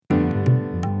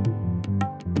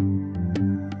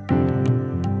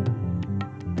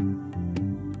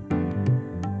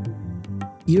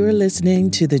You're listening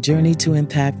to the Journey to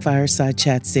Impact Fireside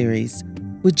Chat series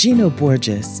with Gino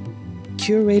Borges,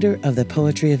 curator of the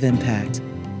Poetry of Impact,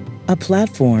 a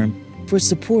platform for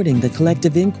supporting the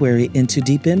collective inquiry into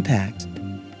deep impact.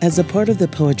 As a part of the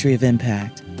Poetry of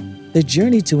Impact, the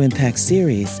Journey to Impact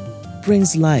series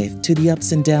brings life to the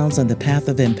ups and downs on the path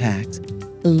of impact,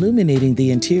 illuminating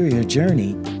the interior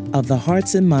journey of the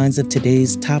hearts and minds of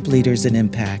today's top leaders in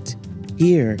impact.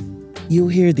 Here, you'll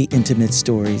hear the intimate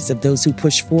stories of those who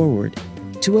push forward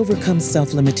to overcome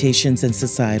self-limitations and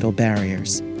societal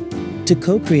barriers, to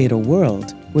co-create a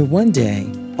world where one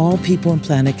day all people and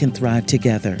planet can thrive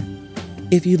together.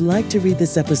 If you'd like to read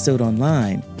this episode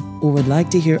online or would like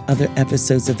to hear other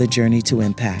episodes of the Journey to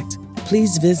Impact,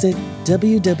 please visit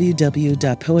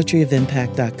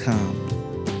www.poetryofimpact.com.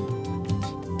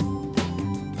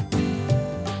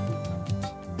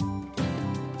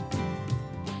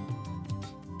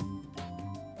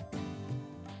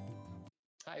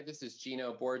 Hi, this is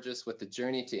Gino Borges with the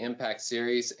Journey to Impact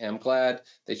series, and I'm glad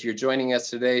that you're joining us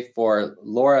today for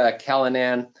Laura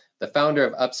Callanan, the founder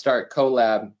of Upstart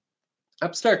CoLab.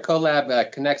 Upstart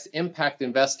CoLab connects impact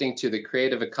investing to the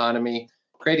creative economy,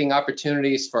 creating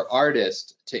opportunities for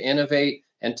artists to innovate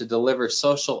and to deliver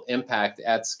social impact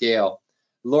at scale.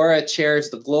 Laura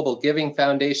chairs the Global Giving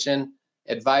Foundation,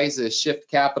 advises Shift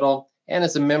Capital, and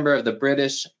is a member of the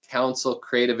British Council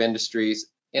Creative Industries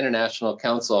International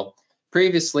Council.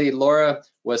 Previously, Laura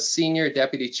was Senior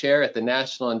Deputy Chair at the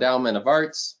National Endowment of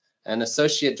Arts and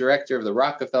Associate Director of the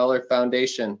Rockefeller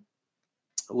Foundation.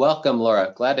 Welcome,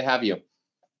 Laura. Glad to have you.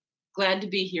 Glad to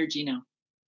be here, Gino.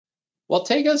 Well,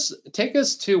 take us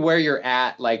to where you're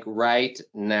at, like right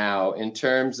now, in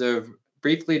terms of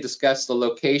briefly discuss the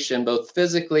location, both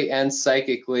physically and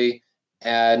psychically,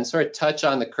 and sort of touch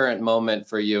on the current moment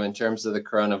for you in terms of the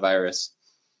coronavirus.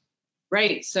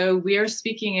 Right. So we are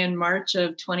speaking in March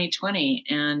of 2020,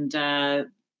 and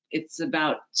it's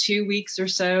about 2 weeks or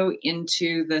so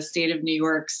into the state of New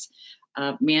York's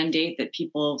mandate that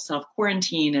people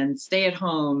self-quarantine and stay at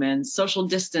home and social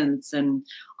distance and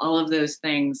all of those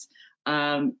things.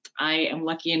 I am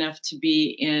lucky enough to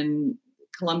be in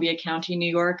Columbia County, New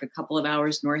York, a couple of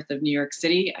hours north of New York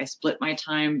City. I split my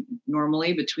time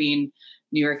normally between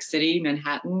New York City,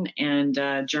 Manhattan, and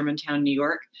Germantown, New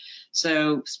York.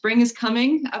 So spring is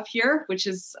coming up here, which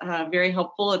is very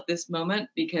helpful at this moment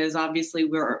because obviously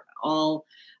we're all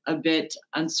a bit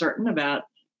uncertain about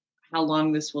how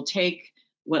long this will take,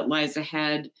 what lies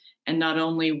ahead, and not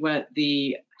only what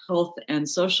the health and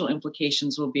social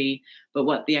implications will be, but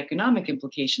what the economic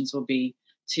implications will be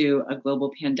to a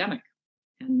global pandemic.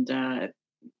 And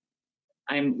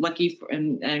I'm lucky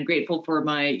and grateful for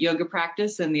my yoga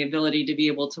practice and the ability to be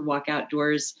able to walk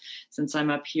outdoors since I'm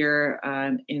up here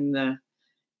in the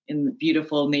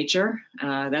beautiful nature.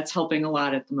 That's helping a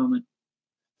lot at the moment.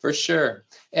 For sure.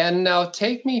 And now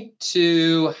take me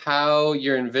to how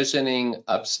you're envisioning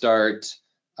Upstart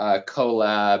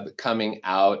CoLab coming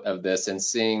out of this and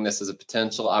seeing this as a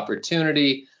potential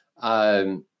opportunity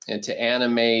and to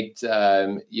animate,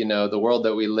 the world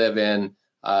that we live in,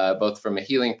 both from a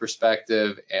healing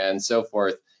perspective and so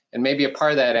forth. And maybe a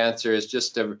part of that answer is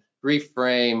just to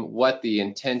reframe what the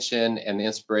intention and the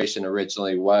inspiration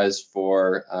originally was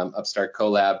for Upstart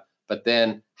CoLab, but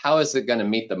then how is it going to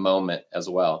meet the moment as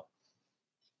well?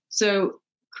 So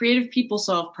creative people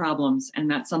solve problems,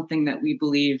 and that's something that we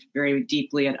believe very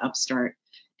deeply at Upstart.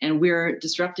 And we're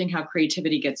disrupting how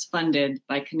creativity gets funded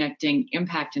by connecting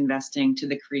impact investing to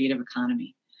the creative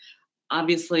economy.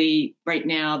 Obviously, right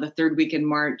now, the third week in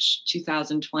March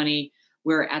 2020,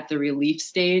 we're at the relief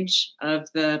stage of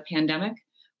the pandemic,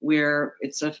 where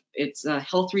it's a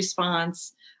health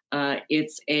response,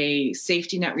 it's a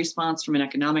safety net response from an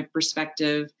economic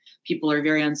perspective. People are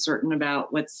very uncertain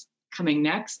about what's coming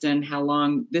next and how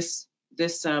long this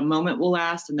moment will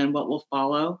last, and then what will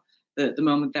follow the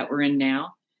moment that we're in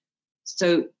now.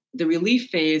 So the relief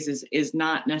phase is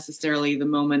not necessarily the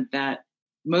moment that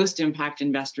most impact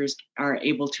investors are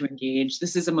able to engage.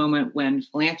 This is a moment when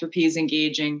philanthropy is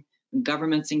engaging, when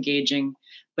government's engaging.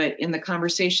 But in the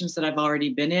conversations that I've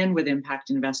already been in with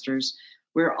impact investors,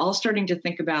 we're all starting to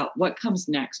think about what comes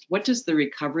next. What does the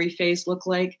recovery phase look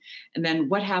like? And then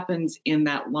what happens in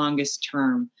that longest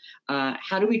term?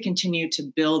 How do we continue to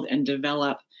build and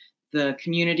develop the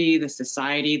community, the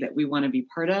society that we want to be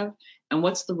part of? And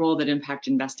what's the role that impact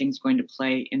investing is going to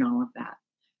play in all of that?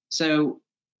 So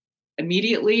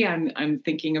immediately, I'm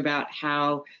thinking about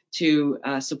how to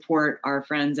support our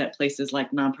friends at places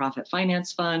like Nonprofit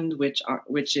Finance Fund, which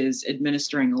is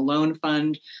administering a loan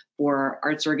fund for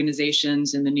arts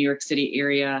organizations in the New York City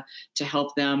area to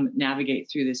help them navigate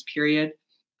through this period.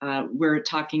 We're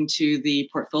talking to the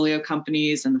portfolio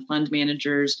companies and the fund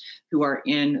managers who are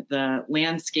in the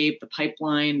landscape, the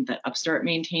pipeline that Upstart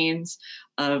maintains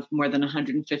of more than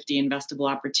 150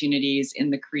 investable opportunities in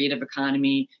the creative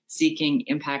economy seeking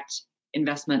impact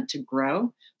investment to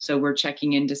grow. So we're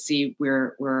checking in to see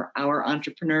where our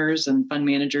entrepreneurs and fund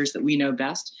managers that we know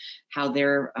best, how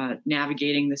they're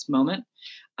navigating this moment.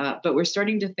 But we're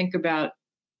starting to think about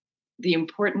the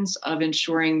importance of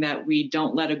ensuring that we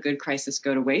don't let a good crisis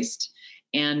go to waste,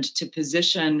 and to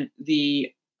position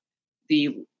the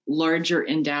larger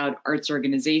endowed arts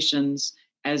organizations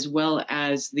as well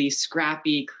as the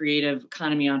scrappy creative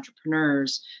economy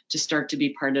entrepreneurs to start to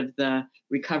be part of the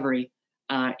recovery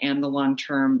and the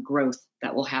long-term growth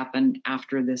that will happen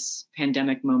after this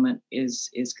pandemic moment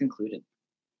is concluded.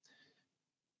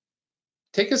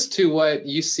 Take us to what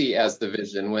you see as the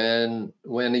vision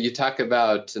when you talk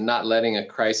about not letting a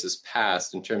crisis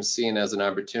pass in terms of seeing as an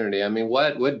opportunity. I mean,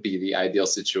 what would be the ideal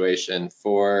situation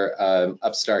for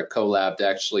Upstart CoLab to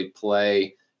actually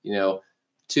play,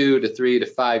 2 to 3 to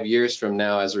 5 years from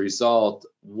now as a result?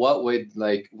 What would,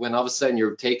 like, when all of a sudden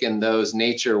you're taking those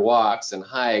nature walks and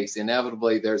hikes,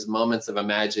 inevitably there's moments of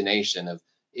imagination, of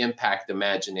impact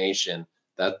imagination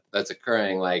that's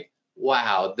occurring, like,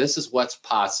 wow, this is what's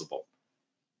possible.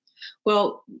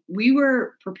 Well, we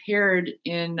were prepared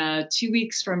in 2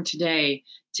 weeks from today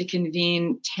to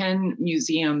convene 10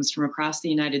 museums from across the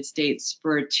United States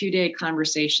for a 2-day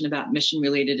conversation about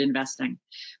mission-related investing.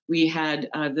 We had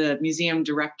the museum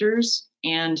directors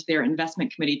and their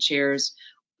investment committee chairs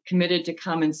committed to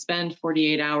come and spend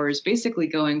 48 hours basically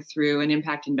going through an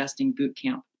impact investing boot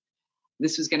camp.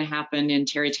 This was going to happen in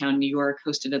Tarrytown, New York,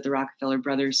 hosted by the Rockefeller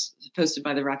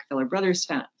Brothers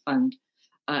Fund.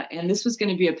 And this was going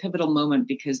to be a pivotal moment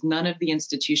because none of the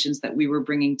institutions that we were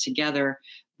bringing together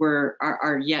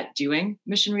are yet doing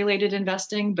mission-related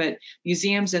investing, but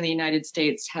museums in the United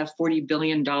States have $40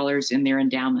 billion in their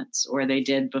endowments, or they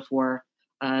did before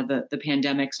the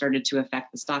pandemic started to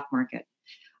affect the stock market.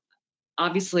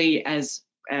 Obviously, as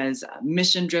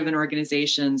mission-driven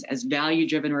organizations, as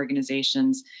value-driven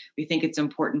organizations, we think it's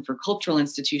important for cultural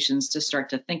institutions to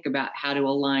start to think about how to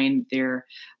align their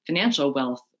financial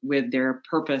wealth with their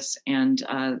purpose and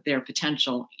their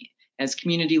potential as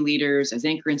community leaders, as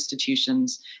anchor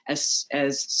institutions, as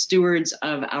stewards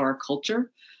of our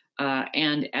culture,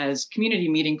 and as community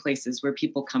meeting places where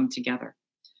people come together.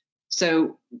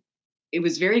 So it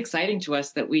was very exciting to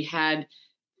us that we had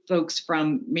folks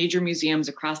from major museums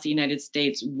across the United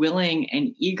States willing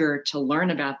and eager to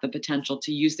learn about the potential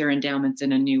to use their endowments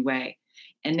in a new way.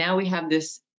 And now we have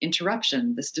this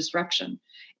interruption, this disruption.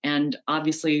 And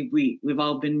obviously, we've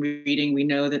all been reading. We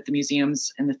know that the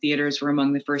museums and the theaters were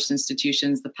among the first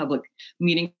institutions, the public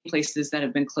meeting places that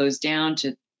have been closed down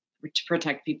to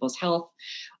protect people's health.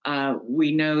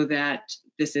 We know that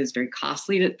this is very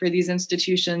costly for these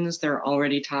institutions. There are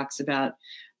already talks about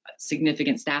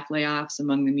significant staff layoffs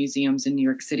among the museums in New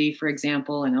York City, for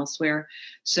example, and elsewhere.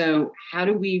 So how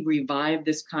do we revive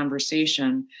this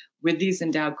conversation with these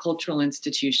endowed cultural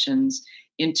institutions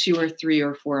in 2 or 3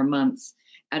 or 4 months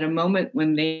at a moment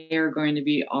when they are going to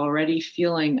be already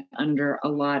feeling under a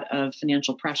lot of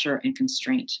financial pressure and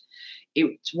constraint?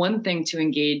 It's one thing to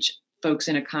engage folks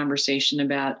in a conversation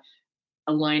about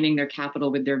aligning their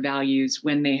capital with their values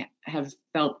when they have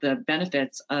felt the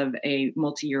benefits of a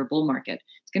multi-year bull market.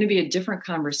 It's going to be a different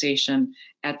conversation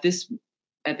at this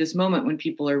moment when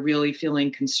people are really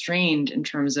feeling constrained in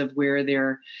terms of where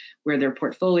their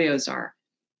portfolios are.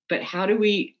 But how do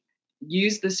we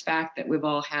use this fact that we've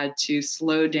all had to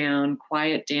slow down,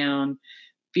 quiet down,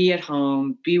 be at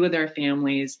home, be with our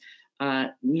families,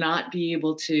 not be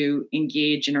able to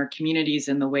engage in our communities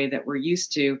in the way that we're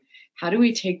used to? How do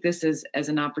we take this as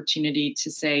an opportunity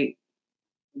to say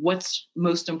what's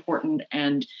most important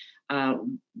and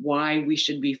why we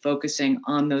should be focusing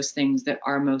on those things that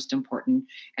are most important,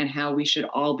 and how we should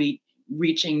all be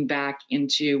reaching back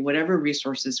into whatever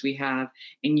resources we have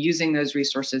and using those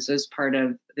resources as part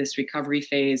of this recovery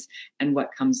phase and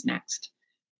what comes next.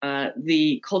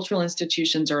 The cultural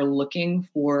institutions are looking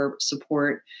for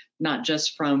support, not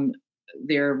just from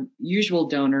their usual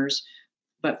donors,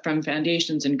 but from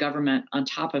foundations and government on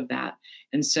top of that.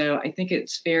 And so I think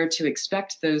it's fair to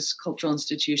expect those cultural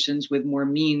institutions with more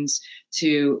means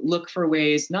to look for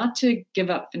ways not to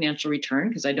give up financial return,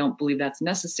 because I don't believe that's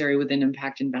necessary within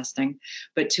impact investing,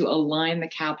 but to align the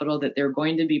capital that they're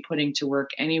going to be putting to work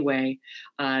anyway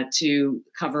to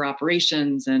cover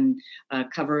operations and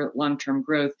cover long-term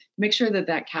growth, make sure that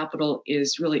that capital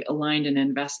is really aligned and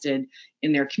invested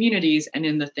in their communities and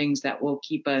in the things that will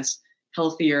keep us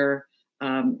healthier,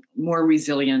 more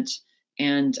resilient,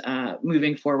 and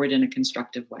moving forward in a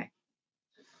constructive way.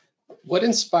 What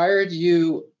inspired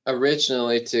you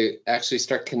originally to actually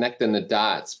start connecting the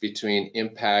dots between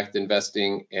impact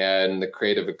investing and the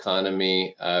creative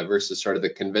economy versus sort of the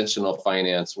conventional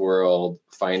finance world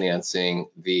financing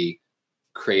the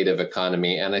creative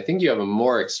economy? And I think you have a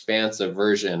more expansive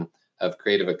version of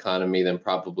creative economy than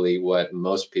probably what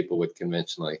most people would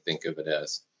conventionally think of it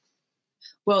as.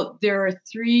 Well, there are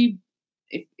three,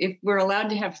 if we're allowed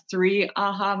to have three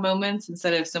aha moments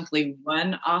instead of simply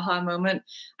one aha moment,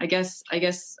 I guess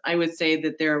I would say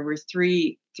that there were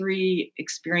three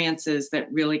experiences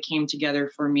that really came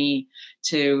together for me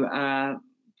to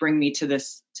bring me to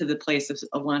the place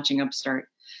of launching Upstart.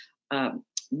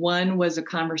 One was a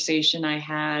conversation I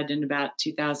had in about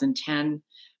 2010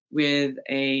 with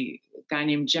a guy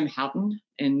named Jim Houghton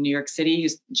in New York City.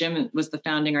 Jim was the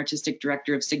founding artistic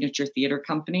director of Signature Theater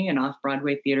Company, an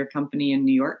off-Broadway theater company in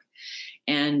New York.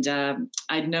 And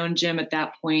I'd known Jim at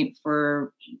that point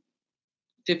for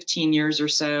 15 years or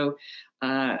so.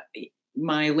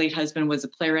 My late husband was a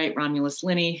playwright, Romulus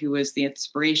Linney, who was the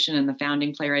inspiration and the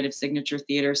founding playwright of Signature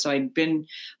Theater. So I'd been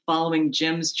following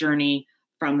Jim's journey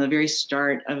from the very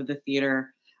start of the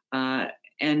theater.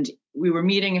 And we were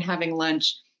meeting and having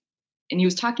lunch, and he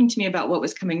was talking to me about what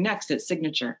was coming next at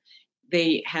Signature.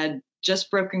 They had just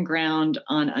broken ground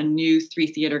on a new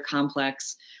 3-theater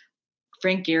complex.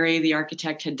 Frank Gehry, the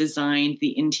architect, had designed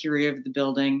the interior of the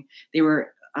building. They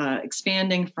were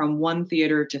expanding from 1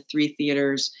 theater to 3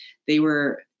 theaters. They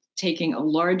were taking a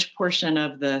large portion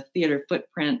of the theater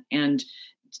footprint and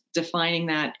defining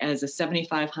that as a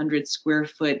 7,500 square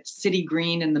foot city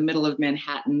green in the middle of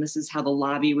Manhattan. This is how the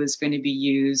lobby was going to be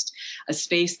used, a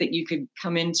space that you could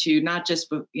come into not just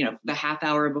the half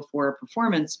hour before a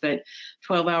performance, but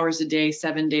 12 hours a day,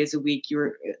 7 days a week.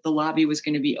 The lobby was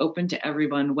going to be open to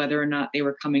everyone, whether or not they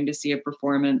were coming to see a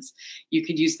performance. You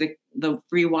could use the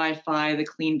free Wi-Fi, the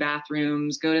clean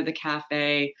bathrooms, go to the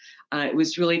cafe. It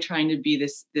was really trying to be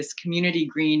this community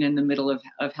green in the middle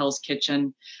of Hell's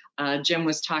Kitchen. Jim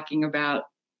was talking about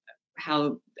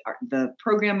how the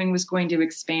programming was going to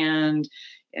expand.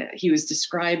 He was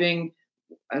describing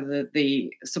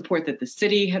the support that the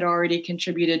city had already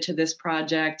contributed to this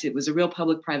project. It was a real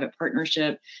public-private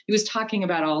partnership. He was talking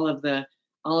about all of the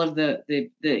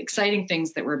exciting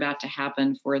things that were about to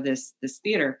happen for this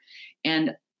theater.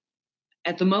 And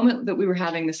at the moment that we were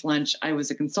having this lunch, I was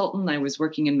a consultant. I was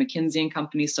working in McKinsey &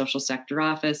 Company's social sector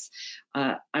office.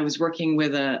 I was working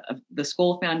with the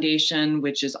Skoll Foundation,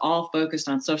 which is all focused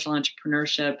on social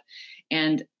entrepreneurship.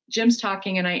 And Jim's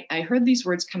talking, and I heard these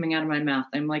words coming out of my mouth.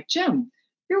 I'm like, Jim,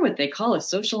 you're what they call a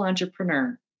social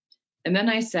entrepreneur. And then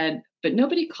I said, but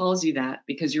nobody calls you that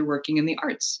because you're working in the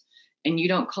arts. And you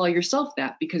don't call yourself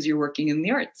that because you're working in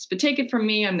the arts. But take it from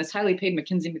me, I'm this highly paid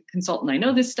McKinsey consultant. I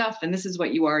know this stuff, and this is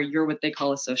what you are. You're what they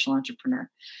call a social entrepreneur.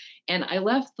 And I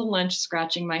left the lunch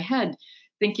scratching my head,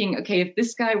 thinking, okay, if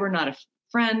this guy were not a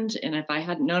friend, and if I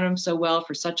hadn't known him so well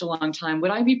for such a long time,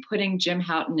 would I be putting Jim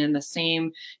Houghton in the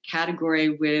same category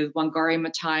with Wangari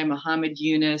Maathai, Muhammad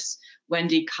Yunus,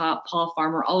 Wendy Kopp, Paul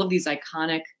Farmer, all of these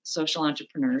iconic social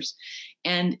entrepreneurs?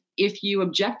 And if you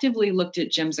objectively looked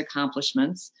at Jim's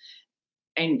accomplishments,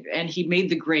 and he made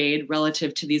the grade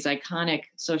relative to these iconic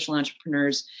social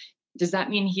entrepreneurs, does that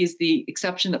mean he's the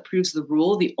exception that proves the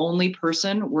rule, the only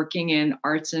person working in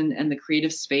arts and the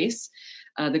creative space,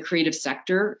 the creative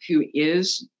sector, who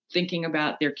is thinking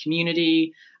about their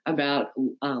community, about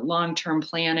long-term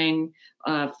planning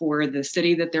for the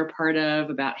city that they're part of,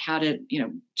 about how to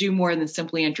do more than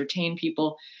simply entertain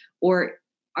people? Or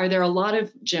are there a lot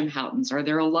of Jim Houghtons? Are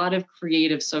there a lot of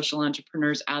creative social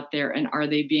entrepreneurs out there, and are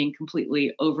they being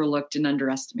completely overlooked and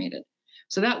underestimated?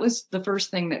 So that was the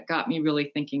first thing that got me really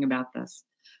thinking about this.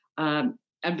 I've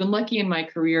been lucky in my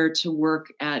career to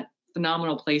work at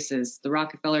phenomenal places: the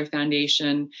Rockefeller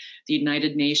Foundation, the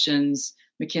United Nations,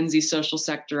 McKinsey Social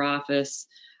Sector Office.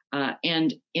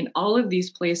 And in all of these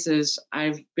places,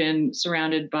 I've been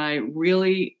surrounded by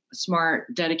really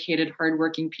smart, dedicated,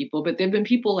 hardworking people, but they've been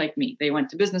people like me. They went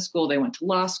to business school, they went to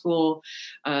law school,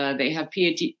 they have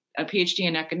a PhD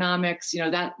in economics,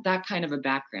 that kind of a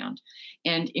background.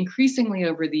 And increasingly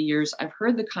over the years, I've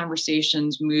heard the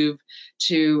conversations move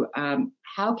to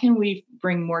how can we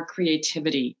bring more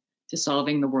creativity to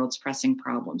solving the world's pressing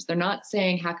problems. They're not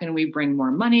saying, how can we bring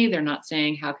more money? They're not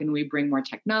saying, how can we bring more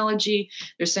technology?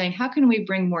 They're saying, how can we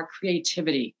bring more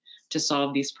creativity to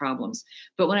solve these problems?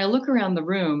 But when I look around the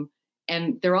room,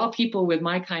 and they're all people with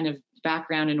my kind of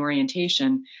background and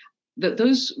orientation,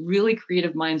 those really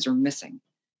creative minds are missing.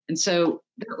 And so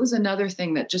that was another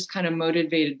thing that just kind of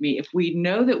motivated me. If we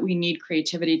know that we need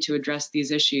creativity to address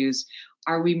these issues,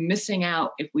 are we missing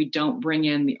out if we don't bring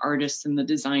in the artists and the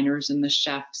designers and the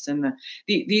chefs and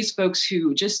these folks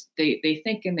who just they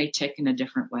think and they tick in a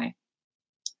different way?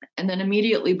 And then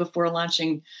immediately before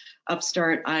launching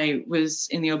Upstart, I was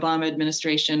in the Obama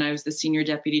administration. I was the senior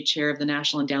deputy chair of the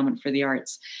National Endowment for the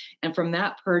Arts. And from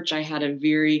that perch, I had a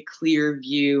very clear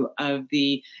view of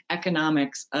the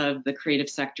economics of the creative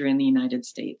sector in the United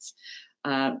States.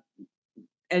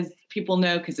 As people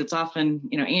know, because it's often,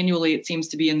 annually it seems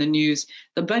to be in the news,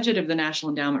 the budget of the National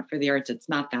Endowment for the Arts, it's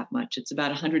not that much. It's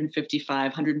about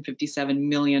 $157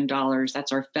 million.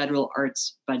 That's our federal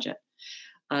arts budget.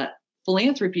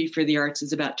 Philanthropy for the arts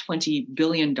is about $20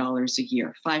 billion a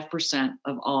year. 5%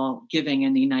 of all giving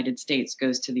in the United States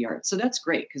goes to the arts. So that's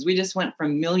great because we just went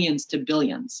from millions to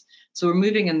billions. So we're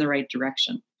moving in the right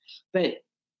direction. But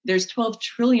there's $12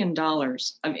 trillion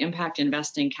of impact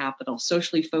investing capital,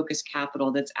 socially focused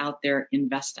capital that's out there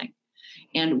investing.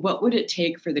 And what would it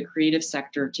take for the creative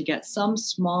sector to get some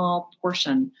small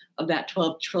portion of that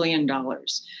 $12 trillion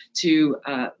to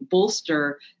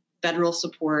bolster federal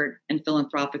support and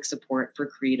philanthropic support for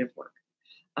creative work?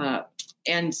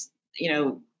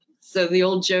 So the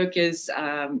old joke is,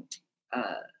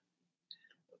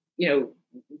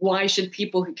 why should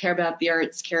people who care about the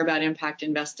arts care about impact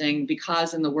investing?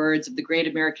 Because in the words of the great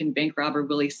American bank robber,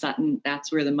 Willie Sutton,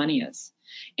 that's where the money is.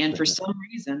 And for some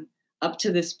reason, up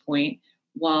to this point,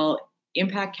 while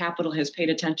impact capital has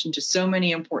paid attention to so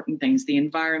many important things, the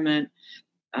environment,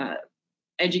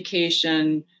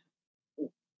 education,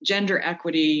 gender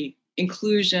equity,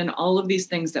 inclusion, all of these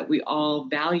things that we all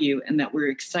value and that we're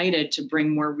excited to bring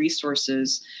more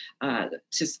resources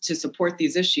to support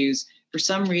these issues, for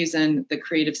some reason, the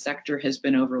creative sector has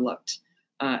been overlooked.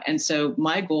 And so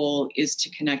my goal is to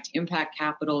connect impact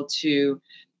capital to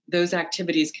those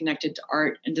activities connected to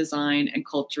art and design and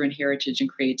culture and heritage and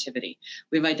creativity.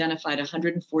 We've identified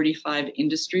 145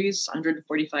 industries,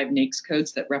 145 NAICS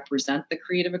codes that represent the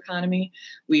creative economy.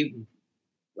 We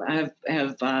have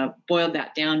boiled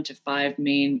that down to 5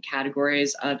 main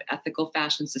categories of ethical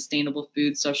fashion, sustainable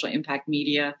food, social impact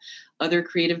media, other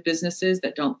creative businesses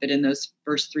that don't fit in those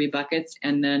first 3 buckets,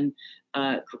 and then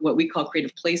what we call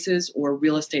creative places or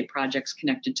real estate projects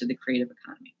connected to the creative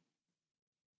economy.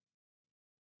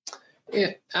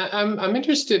 Yeah, I'm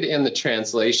interested in the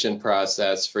translation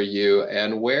process for you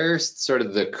and where's sort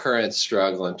of the current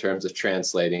struggle in terms of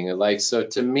translating. So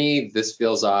to me, this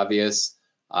feels obvious.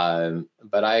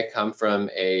 But I come from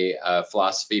a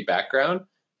philosophy background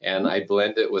and I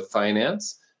blend it with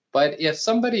finance. But if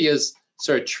somebody is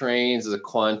sort of trained as a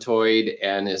quantoid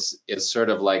and is sort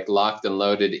of like locked and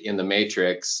loaded in the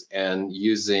matrix and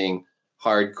using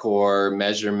hardcore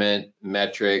measurement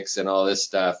metrics and all this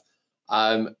stuff,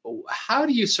 how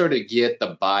do you sort of get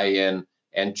the buy-in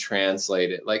and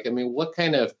translate it? What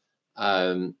kind of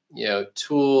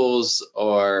tools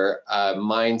or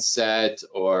mindset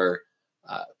or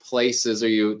places are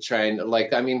you trying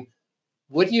to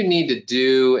what do you need to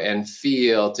do and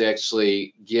feel to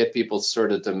actually get people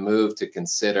sort of to move to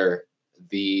consider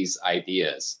these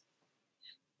ideas?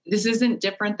 This isn't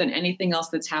different than anything else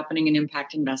that's happening in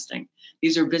impact investing.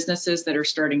 These are businesses that are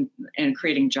starting and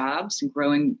creating jobs and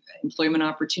growing employment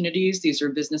opportunities. These are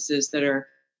businesses that are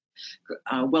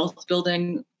wealth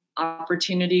building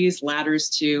opportunities, ladders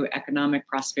to economic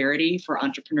prosperity for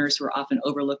entrepreneurs who are often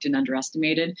overlooked and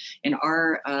underestimated. In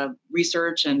our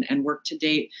research and work to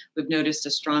date, we've noticed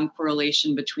a strong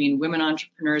correlation between women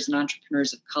entrepreneurs and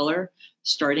entrepreneurs of color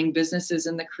starting businesses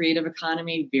in the creative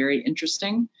economy. Very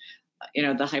interesting.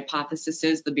 The hypothesis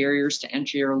is the barriers to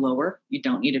entry are lower. You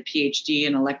don't need a PhD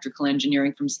in electrical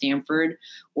engineering from Stanford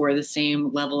or the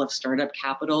same level of startup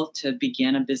capital to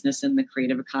begin a business in the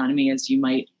creative economy as you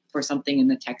might for something in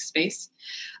the tech space.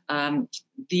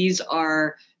 These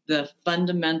are the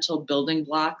fundamental building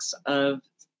blocks of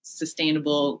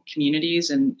sustainable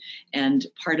communities and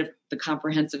part of the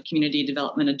comprehensive community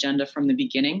development agenda from the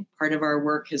beginning. Part of our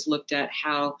work has looked at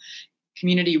how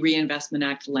Community Reinvestment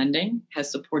Act lending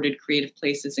has supported creative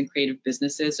places and creative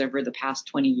businesses over the past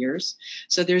 20 years.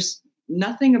 So there's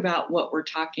nothing about what we're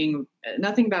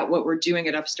doing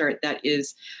at Upstart that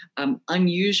is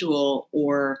unusual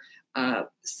or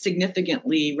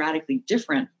significantly, radically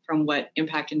different from what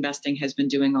impact investing has been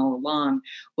doing all along.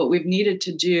 What we've needed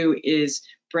to do is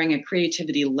bring a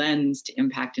creativity lens to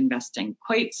impact investing,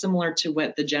 quite similar to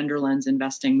what the gender lens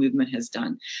investing movement has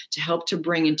done, to help to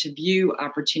bring into view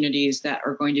opportunities that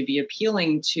are going to be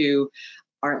appealing to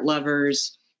art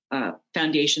lovers,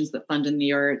 foundations that fund in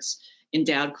the arts,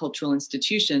 endowed cultural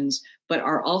institutions, but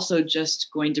are also just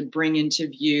going to bring into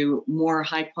view more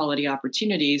high quality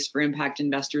opportunities for impact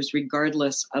investors,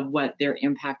 regardless of what their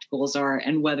impact goals are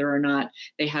and whether or not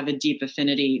they have a deep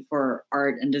affinity for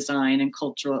art and design and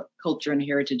culture and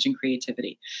heritage and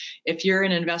creativity. If you're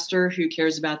an investor who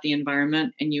cares about the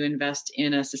environment and you invest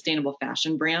in a sustainable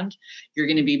fashion brand, you're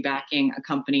going to be backing a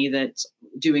company that's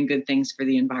doing good things for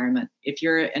the environment. If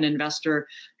you're an investor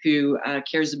who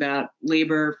cares about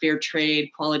labor, fair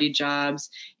trade, quality jobs,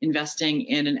 investing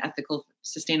in an ethical,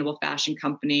 sustainable fashion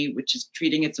company, which is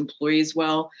treating its employees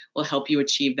well, will help you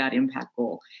achieve that impact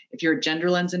goal. If you're a gender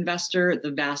lens investor,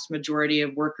 the vast majority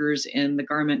of workers in the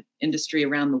garment industry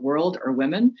around the world are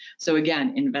women. So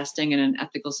again, investing in an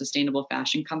ethical, sustainable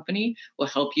fashion company will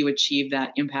help you achieve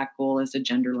that impact goal as a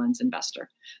gender lens investor.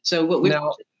 So what we've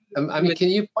now, I mean, can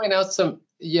you point out some,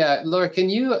 yeah, Laura, can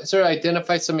you sort of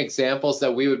identify some examples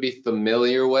that we would be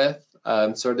familiar with?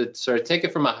 Sort of take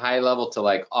it from a high level to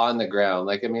like on the ground.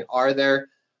 Like, I mean, are there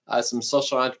some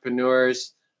social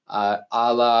entrepreneurs, a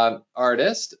la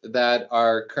artists, that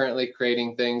are currently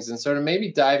creating things, and sort of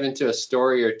maybe dive into a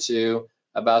story or two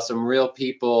about some real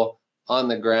people on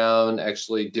the ground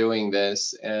actually doing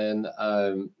this, and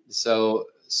so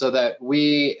that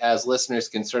we as listeners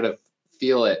can sort of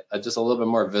feel it just a little bit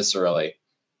more viscerally.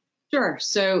 Sure.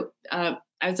 So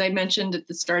as I mentioned at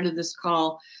the start of this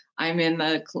call, I'm in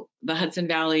the Hudson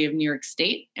Valley of New York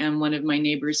State, and one of my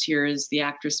neighbors here is the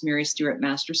actress Mary Stuart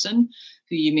Masterson,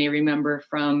 who you may remember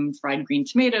from Fried Green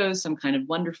Tomatoes, Some Kind of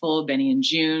Wonderful, Benny and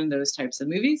June, those types of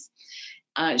movies.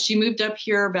 She moved up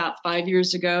here about 5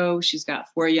 years ago. She's got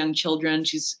 4 young children.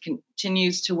 She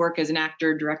continues to work as an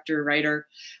actor, director, writer,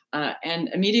 and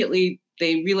immediately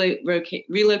they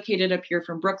relocated up here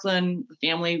from Brooklyn. The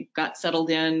family got settled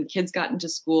in, kids got into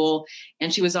school,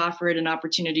 and she was offered an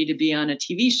opportunity to be on a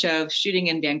TV show shooting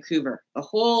in Vancouver, the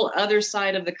whole other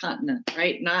side of the continent,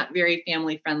 right? Not very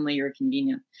family friendly or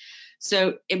convenient.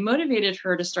 So it motivated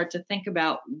her to start to think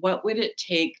about what would it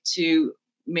take to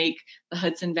make the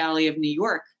Hudson Valley of New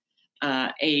York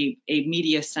a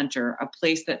media center, a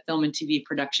place that film and TV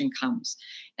production comes.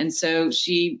 And so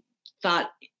she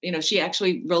thought, she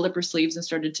actually rolled up her sleeves and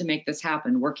started to make this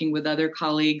happen, working with other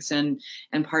colleagues and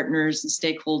partners and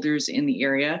stakeholders in the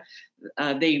area.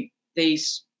 They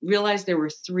realized there were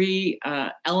 3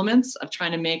 elements of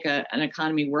trying to make an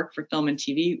economy work for film and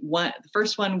TV. The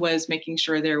first one was making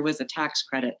sure there was a tax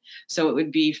credit, so it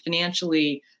would be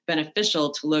financially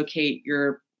beneficial to locate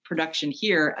your production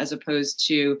here as opposed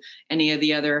to any of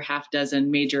the other half dozen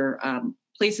major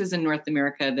places in North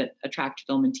America that attract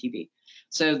film and TV.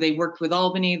 So they worked with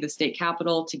Albany, the state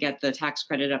capital, to get the tax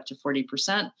credit up to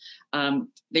 40%.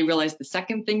 They realized the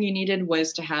second thing you needed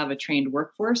was to have a trained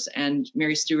workforce, and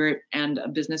Mary Stuart and a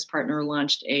business partner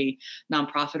launched a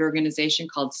nonprofit organization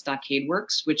called Stockade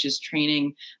Works, which is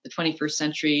training the 21st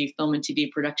century film and TV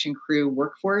production crew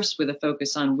workforce with a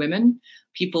focus on women,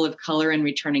 people of color, and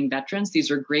returning veterans.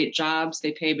 These are great jobs.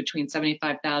 They pay between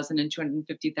 $75,000 and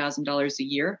 $250,000 a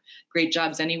year. Great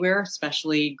jobs anywhere,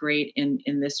 especially great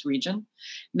in this region.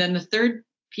 And then the third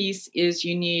piece is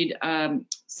you need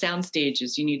sound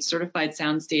stages. You need certified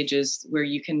sound stages where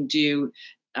you can do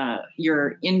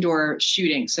your indoor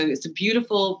shooting. So it's a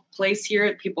beautiful place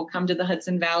here. People come to the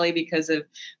Hudson Valley because of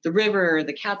the river,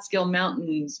 the Catskill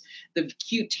Mountains, the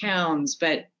cute towns,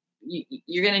 but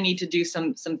you're going to need to do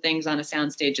some things on a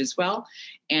soundstage as well.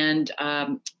 And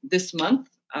this month,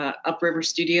 Upriver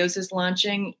Studios is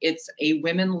launching. It's a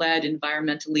women-led,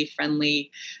 environmentally friendly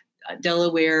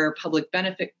Delaware Public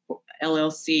Benefit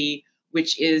LLC,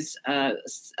 which is a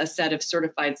set of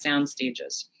certified sound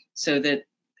stages,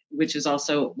 which is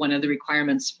also one of the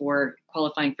requirements for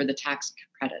qualifying for the tax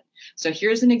credit. So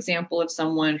here's an example of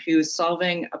someone who's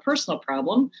solving a personal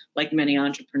problem, like many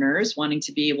entrepreneurs, wanting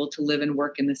to be able to live and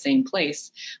work in the same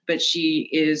place, but she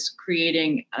is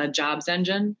creating a jobs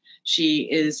engine. She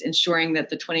is ensuring that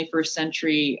the 21st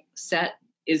century set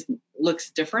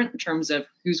looks different in terms of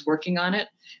who's working on it,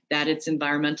 that it's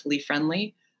environmentally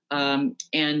friendly.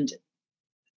 And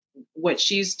what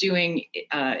she's doing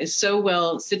is so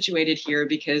well situated here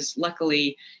because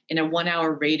luckily in a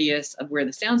 1-hour radius of where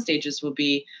the sound stages will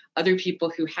be, other people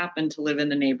who happen to live in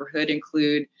the neighborhood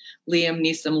include Liam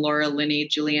Neeson, Laura Linney,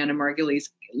 Juliana Margulies,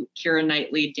 Keira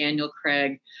Knightley, Daniel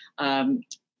Craig,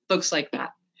 folks like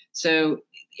that. So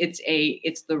it's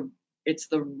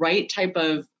the right type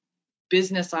of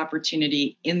business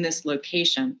opportunity in this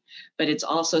location, but it's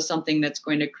also something that's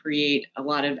going to create a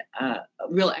lot of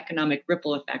real economic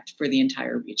ripple effect for the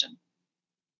entire region.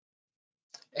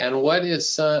 And what is,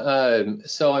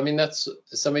 so I mean, that's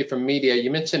somebody from media.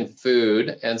 You mentioned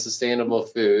food and sustainable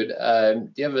food.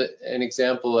 Do you have an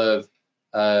example of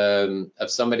of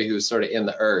somebody who's sort of in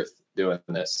the earth doing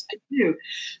this? I do.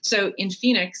 So in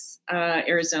Phoenix,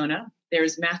 Arizona,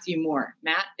 there's Matthew Moore.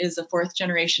 Matt is a fourth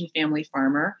generation family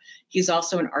farmer. He's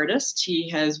also an artist. He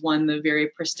has won the very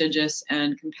prestigious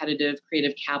and competitive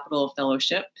Creative Capital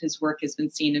Fellowship. His work has been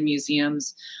seen in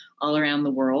museums all around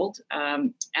the world.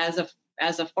 As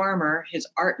a farmer, his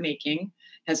art making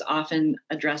has often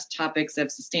addressed topics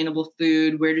of sustainable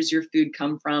food, where does your food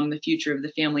come from, the future of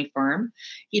the family farm.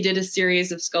 He did a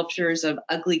series of sculptures of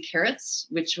ugly carrots,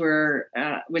 which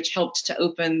helped to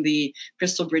open the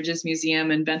Crystal Bridges Museum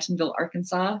in Bentonville,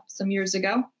 Arkansas, some years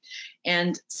ago.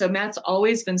 And so Matt's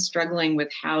always been struggling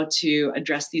with how to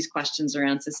address these questions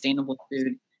around sustainable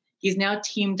food. He's now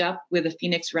teamed up with a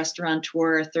Phoenix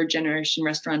restaurateur, a third generation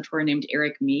restaurateur named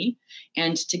Eric Mee,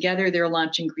 and together they're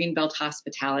launching Greenbelt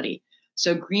Hospitality.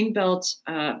 So Greenbelt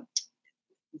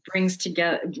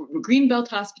Greenbelt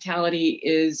Hospitality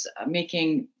is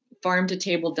making farm to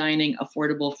table dining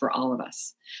affordable for all of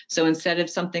us. So instead of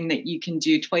something that you can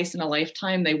do twice in a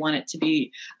lifetime, they want it to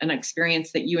be an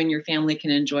experience that you and your family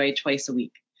can enjoy twice a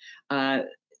week.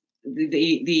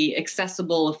 The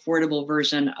accessible, affordable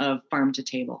version of farm to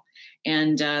table.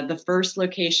 And the first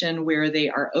location where they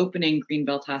are opening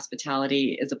Greenbelt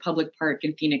Hospitality is a public park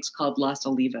in Phoenix called Los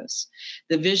Olivos.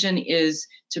 The vision is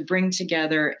to bring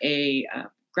together a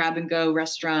grab and go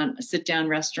restaurant, a sit down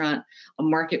restaurant, a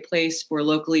marketplace for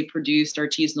locally produced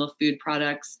artisanal food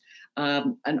products,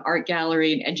 an art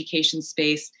gallery, an education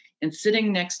space. And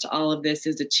sitting next to all of this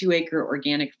is a 2-acre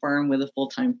organic farm with a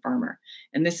full-time farmer.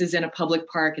 And this is in a public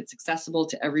park. It's accessible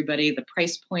to everybody. The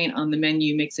price point on the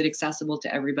menu makes it accessible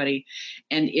to everybody.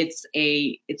 And it's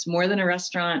more than a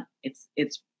restaurant.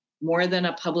 It's more than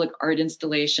a public art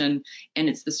installation. And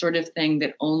it's the sort of thing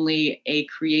that only a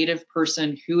creative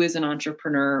person who is an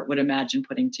entrepreneur would imagine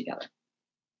putting together.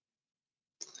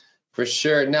 For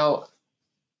sure. Now,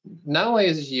 not only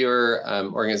is your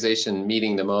organization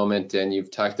meeting the moment, and you've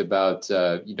talked about,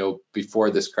 before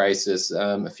this crisis,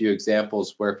 a few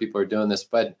examples where people are doing this,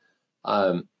 but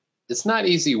it's not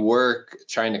easy work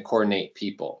trying to coordinate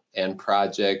people and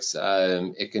projects.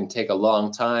 It can take a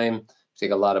long time,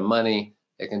 take a lot of money.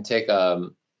 It can take,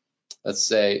 let's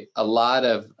say, a lot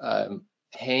of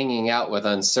hanging out with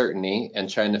uncertainty and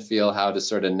trying to feel how to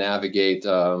sort of navigate,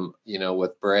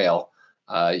 with Braille.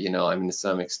 To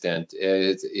some extent,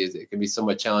 it can be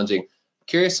somewhat challenging.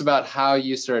 Curious about how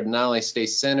you sort of not only stay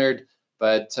centered,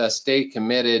 but stay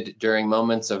committed during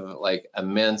moments of like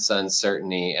immense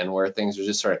uncertainty and where things are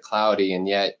just sort of cloudy, and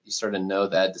yet you sort of know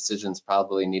that decisions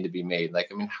probably need to be made.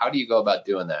 How do you go about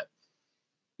doing that?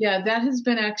 Yeah, that has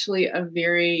been actually a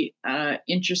very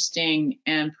interesting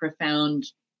and profound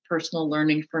personal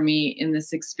learning for me in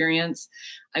this experience.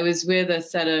 I was with a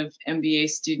set of MBA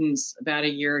students about a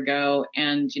year ago,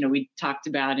 and we talked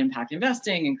about impact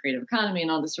investing and creative economy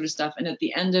and all this sort of stuff. And at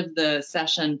the end of the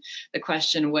session, the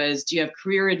question was, "Do you have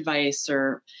career advice?"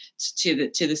 or to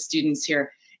the students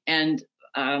here. And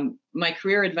my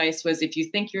career advice was, if you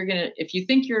think you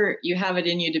have it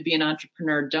in you to be an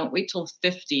entrepreneur, don't wait till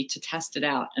 50 to test it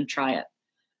out and try it,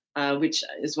 which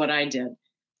is what I did.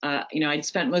 I'd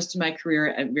spent most of my career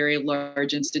at very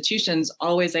large institutions,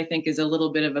 always, I think, is a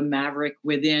little bit of a maverick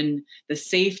within the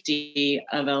safety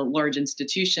of a large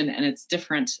institution. And it's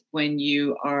different when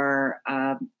you are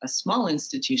a small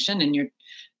institution and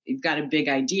you've got a big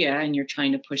idea and you're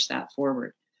trying to push that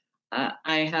forward.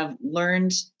 I have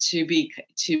learned to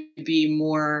be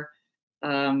more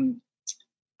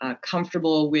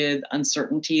comfortable with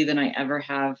uncertainty than I ever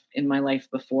have in my life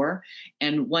before.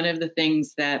 And one of the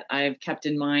things that I've kept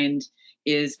in mind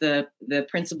is the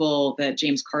principle that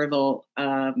James Carville,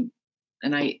 and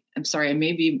I'm sorry,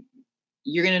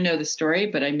 you're going to know the story,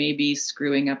 but I may be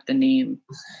screwing up the name.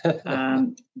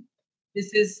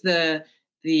 This is the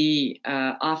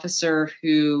officer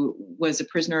who was a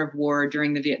prisoner of war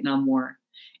during the Vietnam War.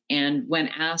 And when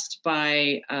asked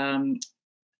by,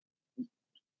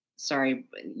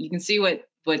 you can see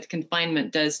what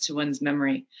confinement does to one's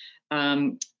memory.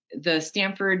 The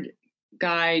Stanford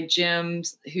guy, Jim,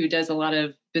 who does a lot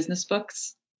of business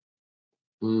books.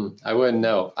 I wouldn't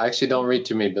know. I actually don't read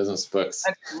too many business books.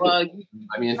 Well,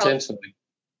 intentionally.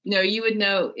 No, you would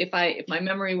know if my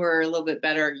memory were a little bit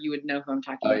better, you would know who I'm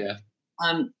talking about. Oh,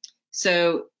 yeah.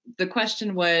 So the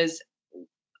question was,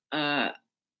 how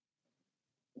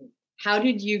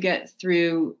did you get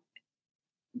through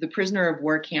the prisoner of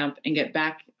war camp and get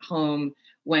back home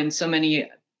when so many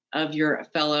of your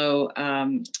fellow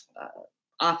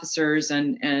officers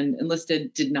and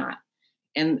enlisted did not?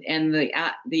 And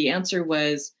the answer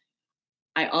was,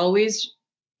 I always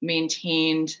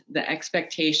maintained the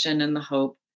expectation and the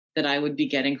hope that I would be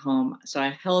getting home. So I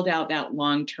held out that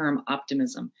long-term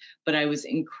optimism, but I was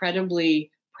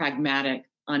incredibly pragmatic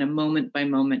on a moment by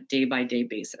moment, day by day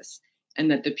basis.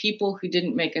 And that the people who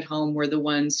didn't make it home were the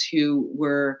ones who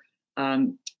were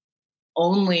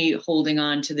only holding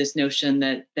on to this notion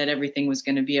that everything was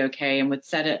going to be okay, and would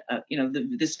set it,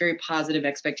 this very positive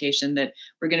expectation that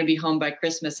we're going to be home by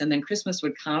Christmas, and then Christmas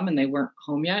would come and they weren't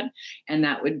home yet, and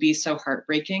that would be so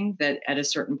heartbreaking that at a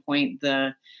certain point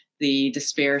the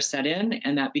despair set in,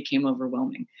 and that became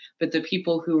overwhelming. But the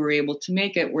people who were able to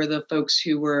make it were the folks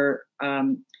who were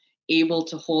able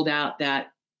to hold out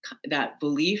that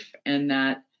belief and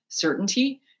that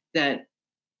certainty that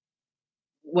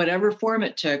whatever form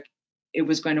it took, it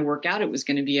was going to work out, it was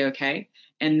going to be okay.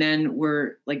 And then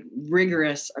we're like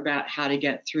rigorous about how to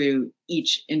get through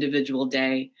each individual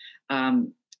day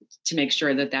to make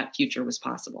sure that future was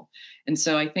possible. And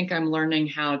so I think I'm learning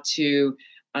how to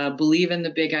believe in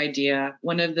the big idea.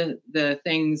 One of the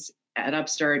things at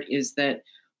Upstart is that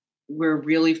we're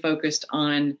really focused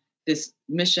on this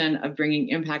mission of bringing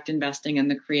impact investing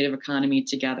and the creative economy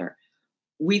together.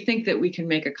 We think that we can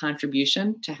make a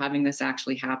contribution to having this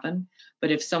actually happen.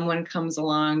 But if someone comes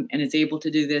along and is able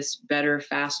to do this better,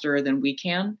 faster than we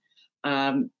can,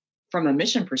 from a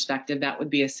mission perspective, that would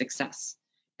be a success.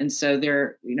 And so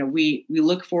we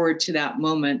look forward to that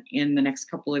moment in the next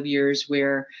couple of years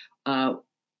where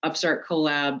Upstart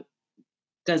CoLab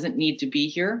doesn't need to be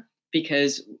here,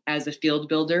 because as a field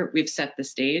builder, we've set the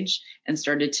stage and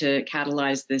started to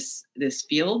catalyze this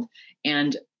field,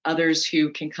 and others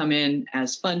who can come in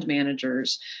as fund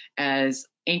managers, as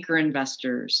anchor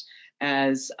investors,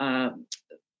 as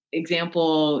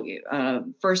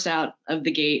first out of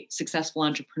the gate successful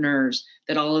entrepreneurs,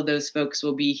 that all of those folks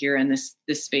will be here, and this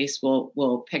space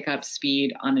will pick up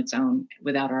speed on its own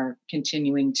without our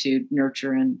continuing to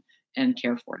nurture and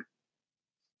care for it.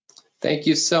 Thank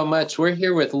you so much. We're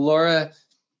here with Laura,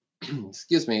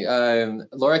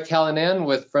 Laura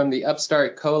Callanan from the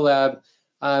Upstart CoLab.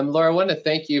 Laura, I want to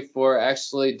thank you for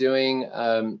actually doing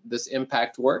this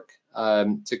impact work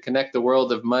to connect the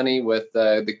world of money with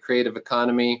the creative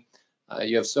economy.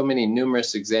 You have so many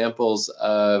numerous examples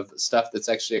of stuff that's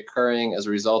actually occurring as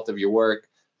a result of your work.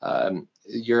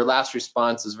 Your last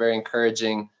response is very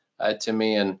encouraging to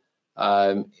me, and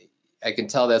I can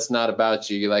tell that's not about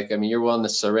you. You're willing to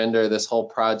surrender this whole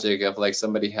project if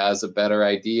somebody has a better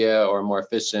idea or a more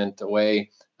efficient way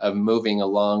of moving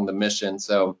along the mission.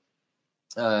 So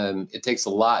it takes a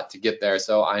lot to get there.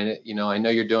 So I know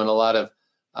you're doing a lot of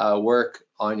work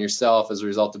on yourself as a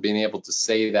result of being able to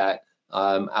say that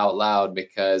out loud,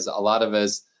 because a lot of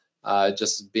us,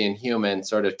 just being human,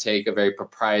 sort of take a very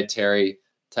proprietary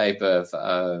type of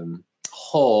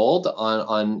hold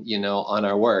on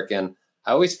our work. And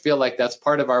I always feel like that's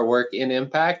part of our work in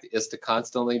impact, is to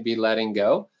constantly be letting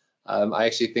go. I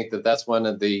actually think that that's one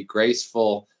of the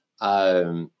graceful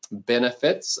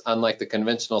benefits, unlike the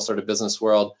conventional sort of business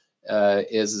world,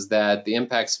 is that the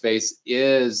impact space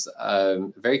is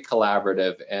very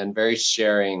collaborative and very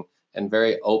sharing and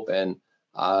very open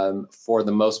for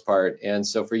the most part. And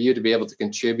so for you to be able to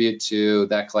contribute to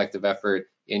that collective effort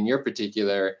in your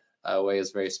particular way is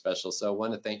very special. So I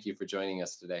want to thank you for joining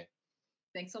us today.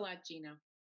 Thanks a lot, Gino.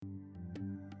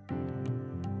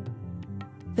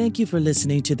 Thank you for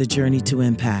listening to The Journey to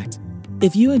Impact.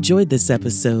 If you enjoyed this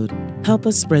episode, help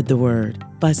us spread the word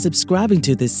by subscribing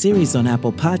to this series on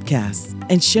Apple Podcasts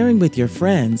and sharing with your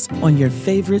friends on your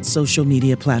favorite social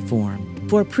media platform.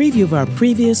 For a preview of our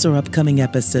previous or upcoming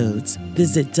episodes,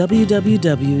 visit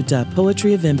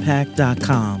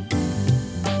www.poetryofimpact.com.